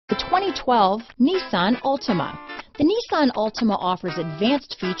2012 Nissan Altima. The Nissan Altima offers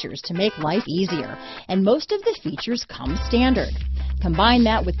advanced features to make life easier, and most of the features come standard. Combine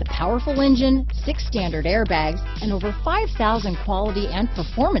that with the powerful engine, 6 standard airbags, and over 5,000 quality and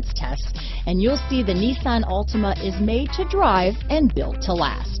performance tests, and you'll see the Nissan Altima is made to drive and built to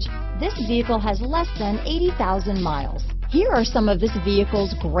last. This vehicle has less than 80,000 miles. Here are some of this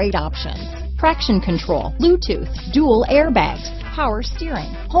vehicle's great options: traction control, Bluetooth, dual airbags, power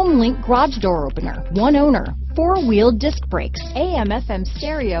steering, HomeLink garage door opener, 1 owner, 4-wheel disc brakes, AM/FM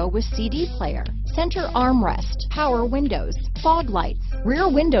stereo with CD player, center armrest, power windows, fog lights, rear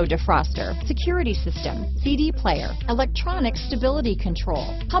window defroster, security system, CD player, electronic stability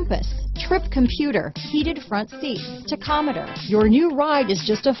control, compass, trip computer, heated front seats, tachometer. Your new ride is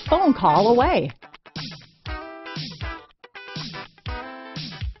just a phone call away.